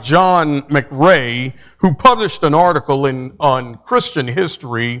by John McRae, who published an article on Christian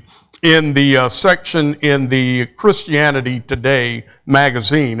history in the section in the Christianity Today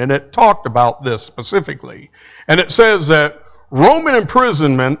magazine, and it talked about this specifically. And it says that Roman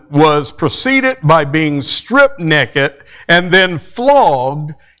imprisonment was preceded by being stripped naked and then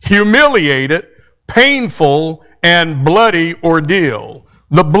flogged, humiliated, painful, and bloody ordeal.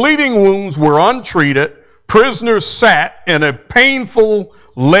 The bleeding wounds were untreated. Prisoners sat in a painful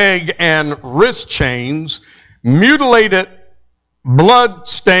leg and wrist chains. Mutilated,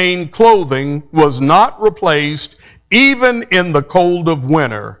 blood-stained clothing was not replaced even in the cold of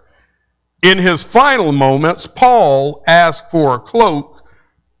winter. In his final moments, Paul asked for a cloak,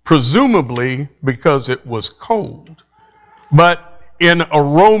 presumably because it was cold. But in a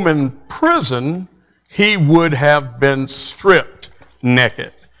Roman prison, he would have been stripped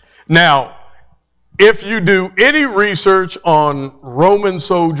naked. Now, if you do any research on Roman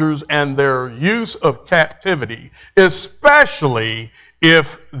soldiers and their use of captivity, especially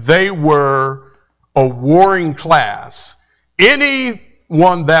if they were a warring class,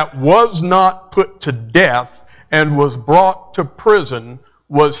 anyone that was not put to death and was brought to prison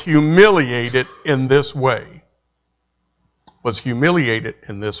was humiliated in this way.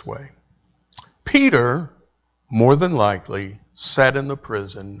 Peter, more than likely, sat in the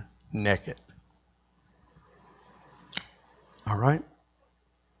prison naked. All right?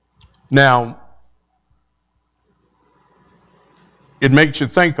 Now, it makes you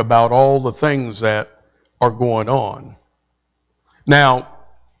think about all the things that are going on. Now,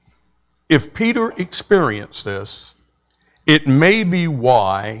 if Peter experienced this, it may be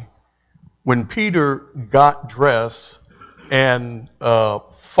why when Peter got dressed and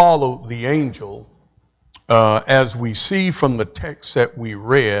followed the angel, as we see from the text that we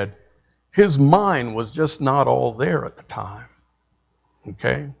read, his mind was just not all there at the time.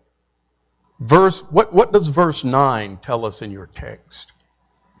 Okay? What does verse 9 tell us in your text?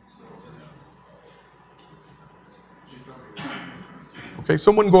 Okay,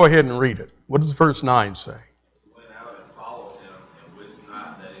 someone go ahead and read it. What does verse 9 say? He went out and followed him and wist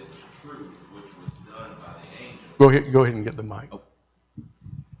not that it was true, which was done by the angel. Go ahead and get the mic.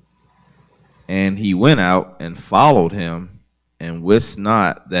 And he went out and followed him and wist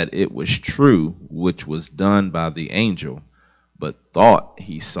not that it was true, which was done by the angel, but thought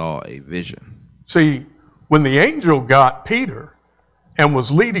he saw a vision. See, when the angel got Peter and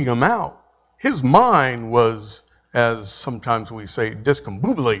was leading him out, his mind was, as sometimes we say,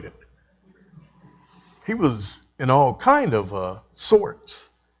 discombobulated. He was in all kind of sorts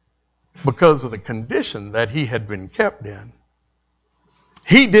because of the condition that he had been kept in.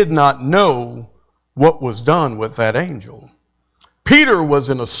 He did not know what was done with that angel. Peter was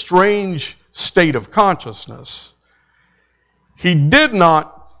in a strange state of consciousness. He did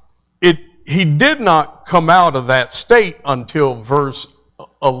not come out of that state until verse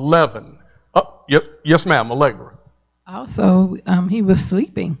 11. Yes, ma'am, Allegra. Also, he was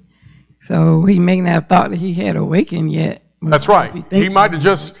sleeping, so he may not have thought that he had awakened yet. That's right. He might have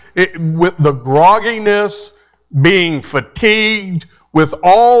just, with the grogginess, being fatigued, with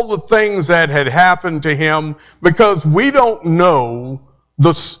all the things that had happened to him, because we don't know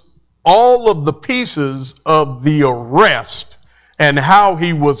all of the pieces of the arrest and how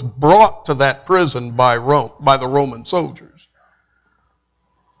he was brought to that prison by the Roman soldiers.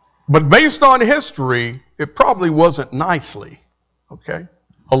 But based on history, it probably wasn't nicely. Okay?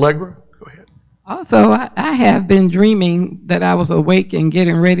 Allegra, go ahead. Also, I have been dreaming that I was awake and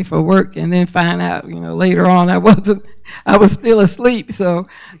getting ready for work, and then find out, later on I wasn't. I was still asleep. So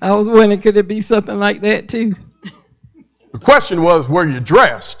I was wondering, could it be something like that too? The question was, were you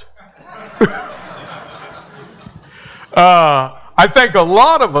dressed? I think a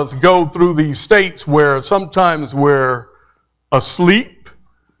lot of us go through these states where sometimes we're asleep.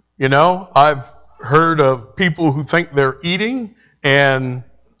 I've heard of people who think they're eating and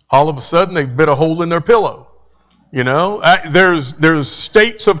all of a sudden they bit a hole in their pillow. There's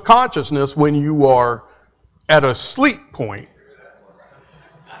states of consciousness when you are at a sleep point.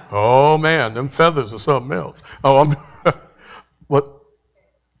 Oh man, them feathers are something else. What?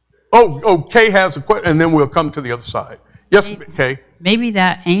 Oh, Kay has a question, and then we'll come to the other side. Yes, Kay. Maybe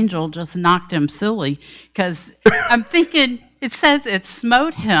that angel just knocked him silly, because I'm thinking it says it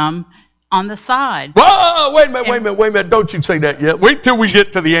smote him on the side. Whoa, wait a minute. Don't you say that yet. Wait till we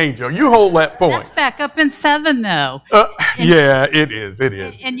get to the angel. You hold that point. That's back up in 7, though. Yeah, it is. It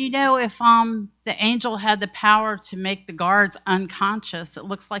is. And you know, if the angel had the power to make the guards unconscious, it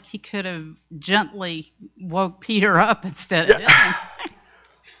looks like he could have gently woke Peter up instead of him.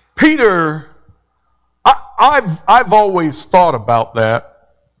 Peter, I've always thought about that,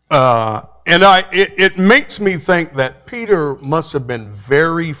 and it makes me think that Peter must have been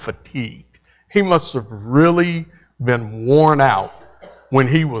very fatigued. He must have really been worn out when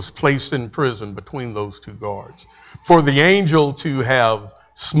he was placed in prison between those two guards. For the angel to have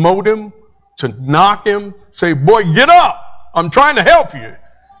smote him, to knock him, say, boy, get up, I'm trying to help you.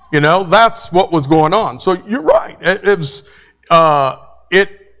 You know, that's what was going on. So you're right. It was, we're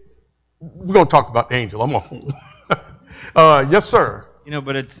going to talk about the angel. I'm going to, yes, sir. You know,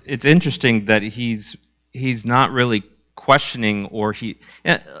 but it's interesting that he's not really questioning, or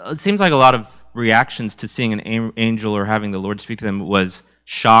it seems like a lot of reactions to seeing an angel or having the Lord speak to them was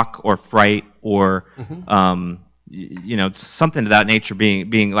shock or fright or you know, something to that nature,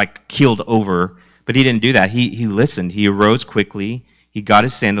 being like keeled over. But he didn't do that. He listened. He arose quickly. He got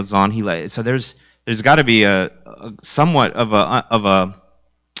his sandals on. So there's got to be a somewhat of a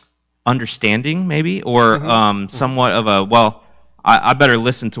understanding, maybe, or somewhat of a, well, I better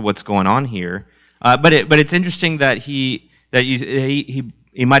listen to what's going on here. But it's interesting that he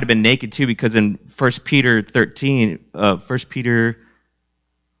might have been naked too, because in 1 Peter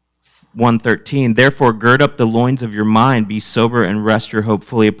 1:13, therefore gird up the loins of your mind, be sober, and rest your hope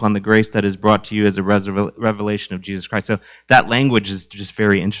fully upon the grace that is brought to you as a revelation of Jesus Christ. So that language is just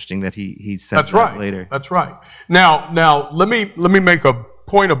very interesting that he said That's right. later. That's right. Now let me make a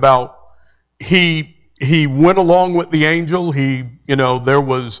point about he went along with the angel. There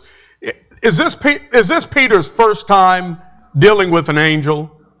was. Is this Peter's first time dealing with an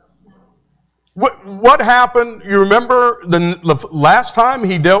angel? What happened? You remember the last time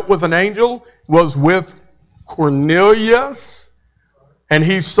he dealt with an angel was with Cornelius, and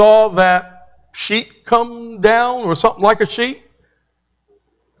he saw that sheet come down, or something like a sheet,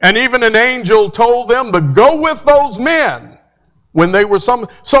 and even an angel told them to go with those men when they were some.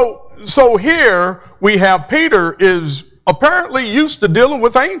 So here we have Peter is apparently used to dealing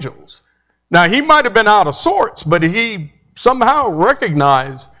with angels. Now he might have been out of sorts, but he somehow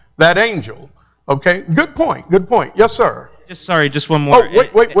recognized that angel. Okay, good point. Yes, sir. Just one more. Oh,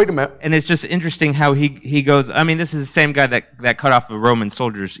 wait a minute. And it's just interesting how he goes. I mean, this is the same guy that cut off a Roman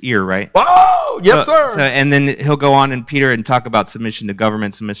soldier's ear, right? Oh, yes, sir. And then he'll go on in Peter and talk about submission to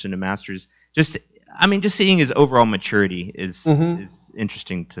government, submission to masters. Just seeing his overall maturity is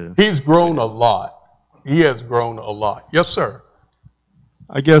interesting to. He's grown a lot. He has grown a lot. Yes, sir.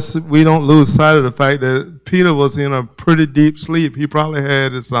 I guess we don't lose sight of the fact that Peter was in a pretty deep sleep. He probably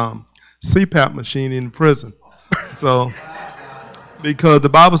had his CPAP machine in prison. So, because the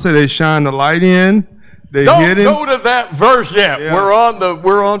Bible said they shine the light in, they hid him. Don't go to that verse yet. Yeah.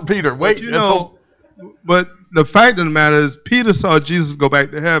 We're on Peter. Wait, but the fact of the matter is, Peter saw Jesus go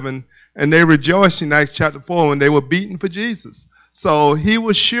back to heaven, and they rejoiced in Acts chapter 4 when they were beaten for Jesus. So he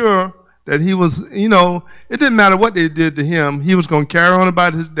was sure that he was, it didn't matter what they did to him. He was going to carry on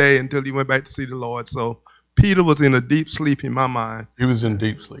about his day until he went back to see the Lord. So Peter was in a deep sleep in my mind. He was in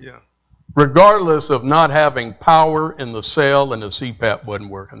deep sleep. Yeah. Regardless of not having power in the cell, and the CPAP wasn't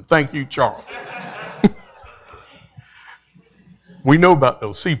working. Thank you, Charles. We know about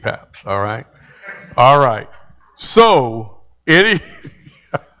those CPAPs, all right? All right. So,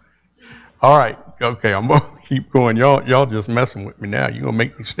 all right. Okay, I'm going to keep going. Y'all just messing with me now. You're going to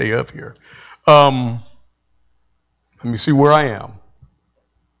make me stay up here. Let me see where I am.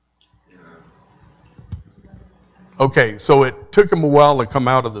 Okay, so it took him a while to come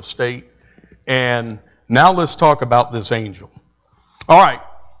out of the state. And now let's talk about this angel. All right,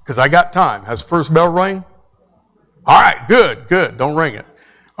 because I got time. Has the first bell ring? All right, good. Don't ring it.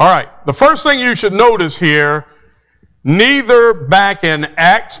 All right, the first thing you should notice here, neither back in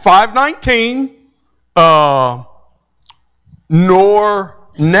Acts 5:19, nor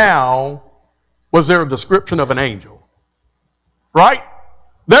now was there a description of an angel. Right?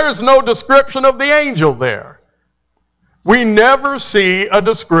 There is no description of the angel there. We never see a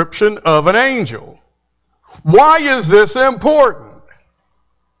description of an angel. Why is this important?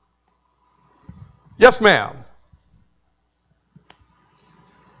 Yes, ma'am.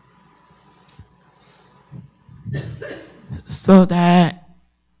 So that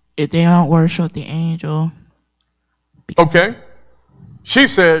if they don't worship the angel. Okay.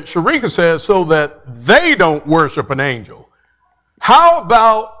 Sharika said, so that they don't worship an angel. How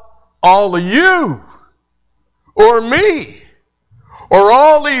about all of you? Or me, or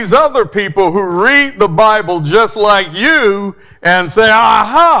all these other people who read the Bible just like you and say,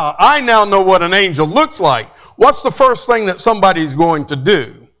 aha, I now know what an angel looks like. what's the first thing that somebody's going to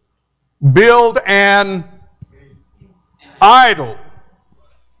do? Build an idol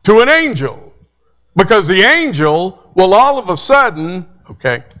to an angel. Because the angel will all of a sudden,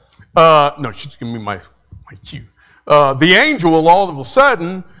 okay, no, she's giving me my cue. The angel will all of a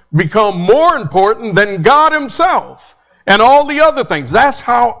sudden become more important than God himself and all the other things. That's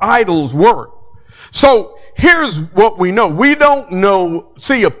how idols work. So here's what we know. We don't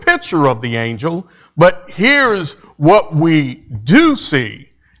see a picture of the angel, but here's what we do see.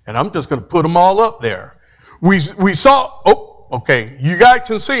 And I'm just going to put them all up there. We saw, oh, okay, you guys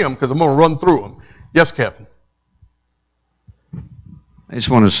can see them because I'm going to run through them. Yes, Kevin. I just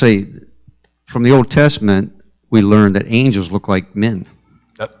want to say, from the Old Testament, we learned that angels look like men.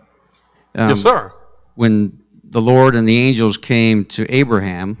 Yes, sir. When the Lord and the angels came to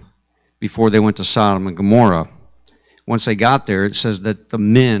Abraham before they went to Sodom and Gomorrah, once they got there, it says that the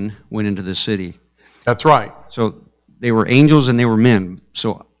men went into the city. That's right. So they were angels and they were men.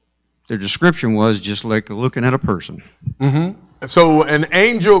 So their description was just like looking at a person. Mm-hmm. So an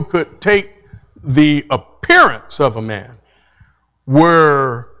angel could take the appearance of a man.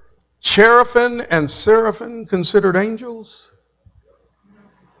 Were cherubim and seraphim considered angels?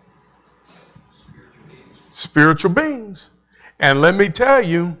 Spiritual beings. And let me tell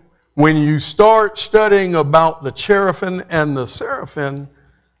you, when you start studying about the cherubim and the seraphim,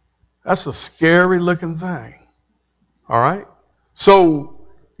 that's a scary looking thing. All right? So,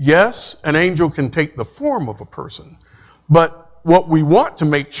 yes, an angel can take the form of a person. But what we want to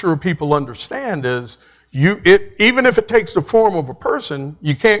make sure people understand is, even if it takes the form of a person,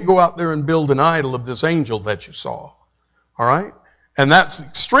 you can't go out there and build an idol of this angel that you saw. All right? And that's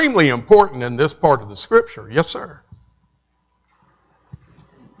extremely important in this part of the scripture. Yes, sir.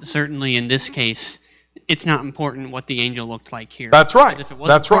 Certainly in this case, it's not important what the angel looked like here. That's right. If it was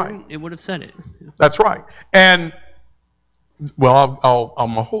That's important, right. it would have said it. That's right. And, well,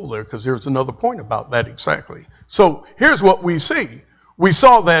 I'm a hold there because there's another point about that exactly. So here's what we see. We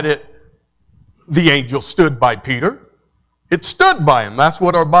saw that the angel stood by Peter. It stood by him. That's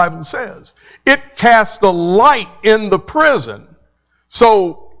what our Bible says. It cast a light in the prison.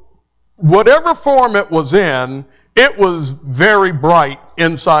 So whatever form it was in, it was very bright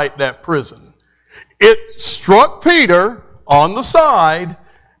inside that prison. It struck Peter on the side,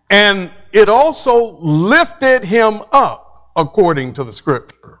 and it also lifted him up, according to the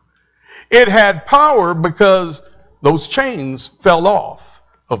scripture. It had power because those chains fell off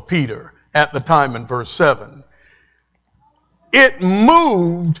of Peter at the time in verse 7. It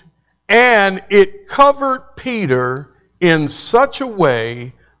moved and it covered Peter in such a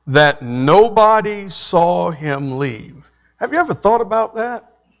way that nobody saw him leave. Have you ever thought about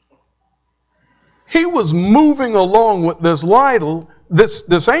that? He was moving along with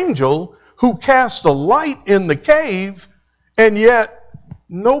this angel who cast a light in the cave, and yet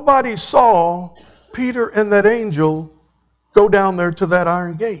nobody saw Peter and that angel go down there to that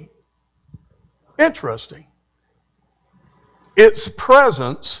iron gate. Interesting. Its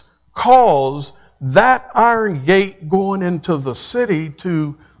presence caused that iron gate going into the city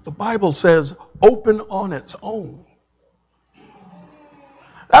to, the Bible says, open on its own.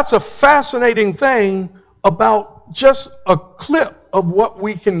 That's a fascinating thing about just a clip of what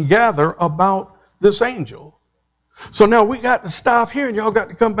we can gather about this angel. So now we got to stop here and y'all got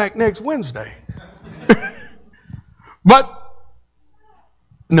to come back next Wednesday. But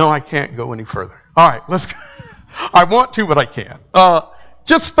no, I can't go any further. All right, let's go. I want to, but I can't.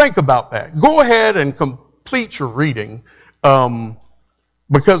 Just think about that. Go ahead and complete your reading.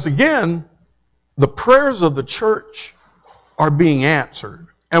 Because again, the prayers of the church are being answered.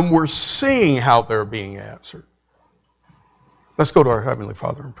 And we're seeing how they're being answered. Let's go to our Heavenly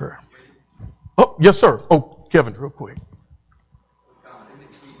Father in prayer. Oh, yes, sir. Oh, Kevin, real quick.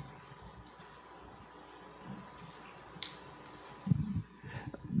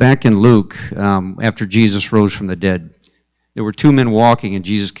 Back in Luke, after Jesus rose from the dead, there were two men walking, and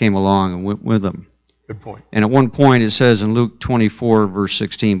Jesus came along and went with them. Good point. And at one point it says in Luke 24, verse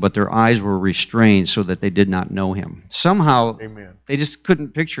 16, but their eyes were restrained so that they did not know him. Somehow, Amen. They just couldn't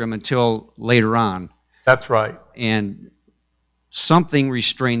picture him until later on. That's right. And something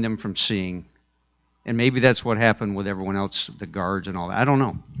restrained them from seeing. And maybe that's what happened with everyone else, the guards and all that. I don't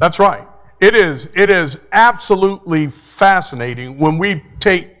know. That's right. It is absolutely fascinating when we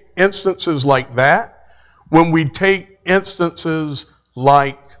take instances like that, when we take instances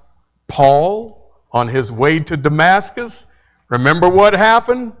like Paul on his way to Damascus. Remember what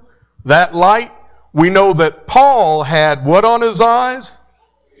happened? That light. We know that Paul had what on his eyes?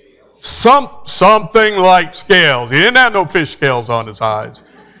 Something like scales. He didn't have no fish scales on his eyes.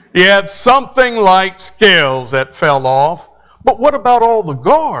 He had something like scales that fell off. But what about all the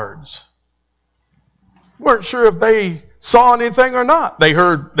guards? Weren't sure if they saw anything or not. They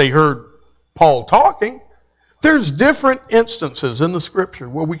heard Paul talking. There's different instances in the scripture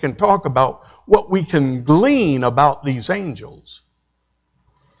where we can talk about what we can glean about these angels.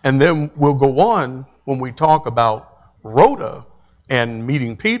 And then we'll go on when we talk about Rhoda and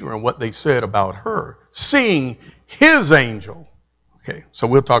meeting Peter and what they said about her, seeing his angel. Okay, so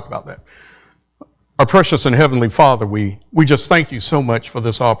we'll talk about that. Our precious and heavenly Father, we just thank you so much for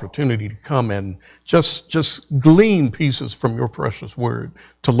this opportunity to come and just glean pieces from your precious word,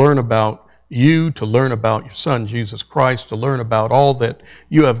 to learn about you, to learn about your Son, Jesus Christ, to learn about all that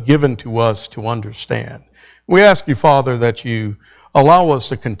you have given to us to understand. We ask you, Father, that you allow us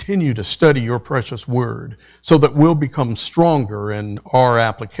to continue to study your precious word so that we'll become stronger in our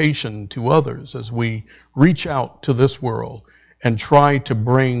application to others as we reach out to this world and try to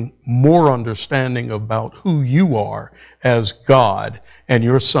bring more understanding about who you are as God and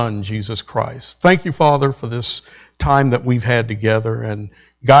your Son, Jesus Christ. Thank you, Father, for this time that we've had together, and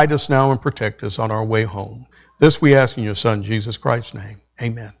guide us now and protect us on our way home. This we ask in your Son, Jesus Christ's name.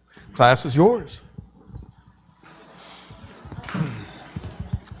 Amen. Class is yours.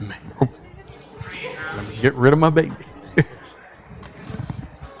 Let me get rid of my baby.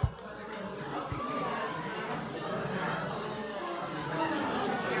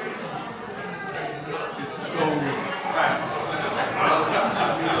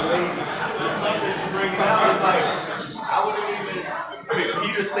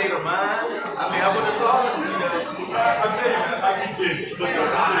 Peter's state of mind. I mean, I would have thought, I'm telling you, man,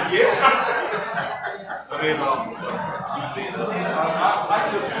 I did. Yeah. I mean, it's awesome stuff.